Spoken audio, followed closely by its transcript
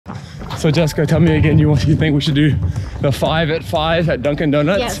So Jessica, tell me again, you think we should do the 5 at 5 at Dunkin'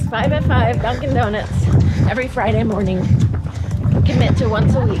 Donuts? Yes, 5 at 5, Dunkin' Donuts, every Friday morning. Commit to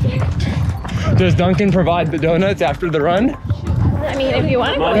once a week. Does Dunkin' provide the donuts after the run? I mean, if you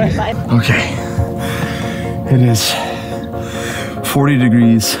want to go to 5. Okay. It is 40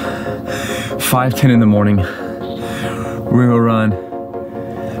 degrees, 5:10 in the morning. We're gonna run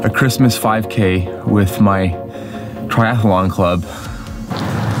a Christmas 5K with my triathlon club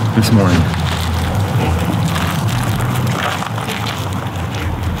this morning.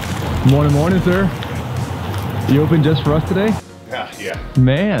 Morning, morning, sir. You open just for us today? Yeah.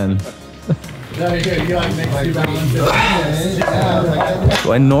 Man.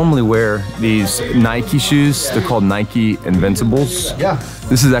 So I normally wear these Nike shoes. They're called Nike Invincibles. Yeah.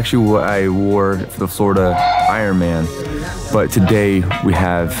 This is actually what I wore for the Florida Ironman. But today we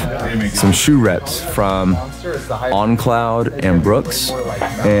have some shoe reps from On Cloud and Brooks.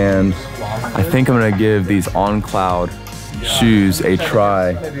 And I think I'm gonna give these On Cloud shoes a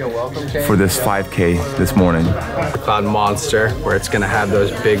try for this 5K this morning. Cloud Monster, where it's gonna have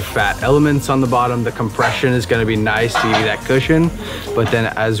those big fat elements on the bottom. The compression is gonna be nice to give you that cushion, but then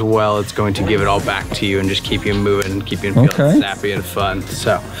as well, it's going to give it all back to you and just keep you moving and keep you feeling snappy and fun.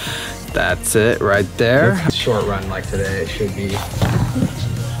 So that's it right there. Short run like today, it should be.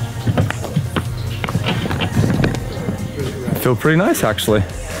 I feel pretty nice actually.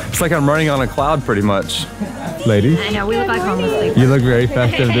 It's like I'm running on a cloud pretty much. Ladies? I know, we look like homeless people. You look very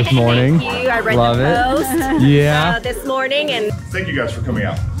festive this morning. Thank you. I read Love the post this morning. And Thank you guys for coming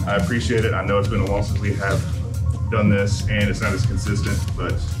out. I appreciate it. I know it's been a while since we have done this and it's not as consistent,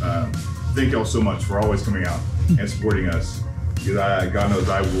 but thank y'all so much for always coming out and supporting us. Because God knows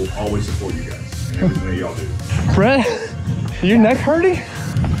I will always support you guys and everything that y'all do. Brett, your neck hurting?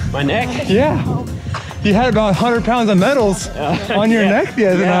 My neck? Yeah. You had about 100 pounds of metals on your neck the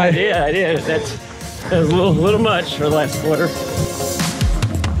other night. I did. That was a little much for the last quarter.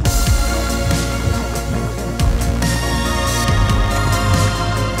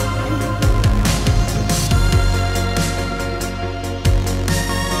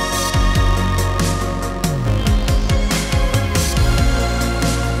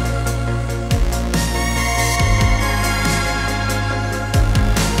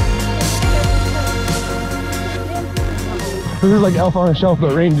 This is like Elf on a Shelf,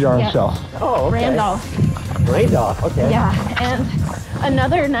 but Reindeer on a Shelf. Oh, okay. Randolph. Randolph, okay. Yeah, and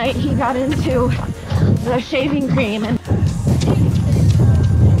another night he got into the shaving cream and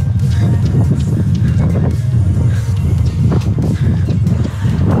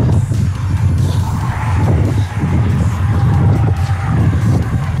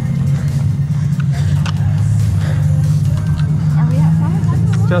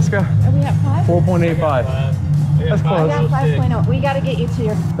Jessica? Are we at 5? 4.85. That's close. We got 5.0. We got to get you to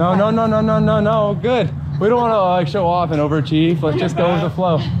your... No, good. We don't want to like show off and overachieve. Let's just go with the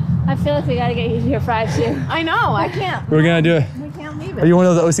flow. I feel like we got to get you to your 5 too. I know, I can't. We're gonna do it. We can't leave it. Are you one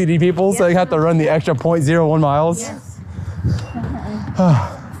of those OCD people? Yes, So you have to run the extra 0.01 miles? Yes.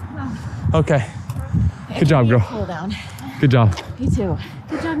 Okay. Good job, girl. Cool down. Good job. You too.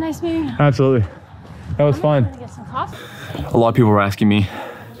 Good job, nice meeting you. Absolutely. That was fun. Get some coffee. A lot of people were asking me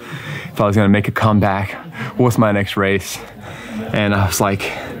if I was gonna make a comeback. What's my next race? And I was like,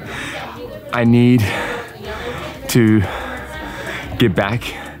 I need to get back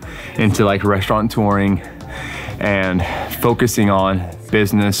into like restaurant touring and focusing on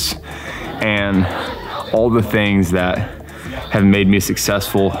business and all the things that have made me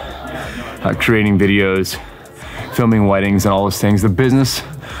successful, creating videos, filming weddings and all those things. The business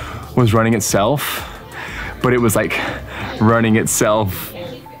was running itself, but it was like running itself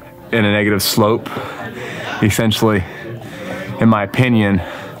in a negative slope, essentially, in my opinion,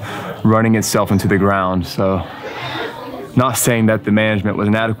 running itself into the ground. So not saying that the management was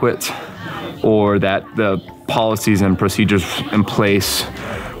inadequate or that the policies and procedures in place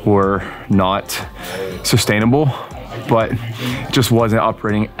were not sustainable, but it just wasn't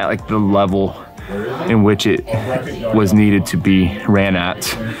operating at like the level in which it was needed to be ran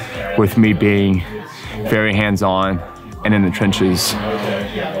at, with me being very hands-on and in the trenches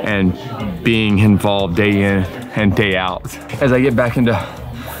and being involved day in and day out. As I get back into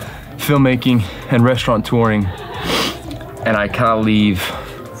filmmaking and restaurant touring and I kind of leave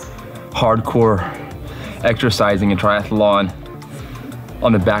hardcore exercising and triathlon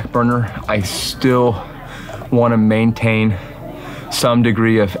on the back burner, I still want to maintain some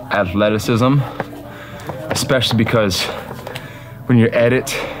degree of athleticism, especially because when you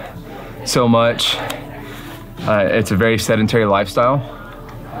edit so much, it's a very sedentary lifestyle.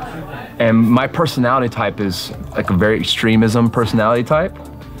 And my personality type is like a very extremism personality type.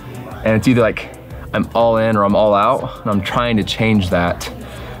 And it's either like I'm all in or I'm all out, and I'm trying to change that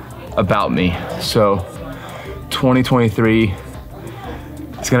about me. So 2023,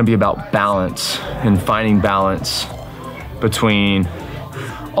 it's gonna be about balance and finding balance between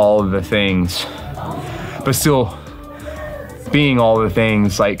all of the things, but still being all the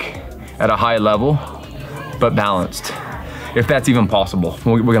things like at a high level, but balanced. If that's even possible,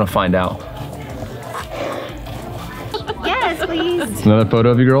 we're gonna find out. Yes, please. Another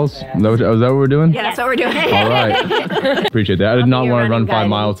photo of you girls? Is that what we're doing? Yeah, that's what we're doing. All right. Appreciate that. I did not want to run 5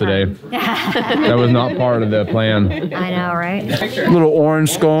 miles today. That was not part of the plan. I know, right? Little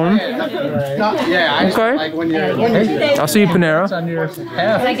orange scone. Okay. I'll see you, Panera. Is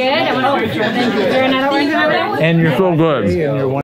that good? I want to. Is there another one? And you're so good.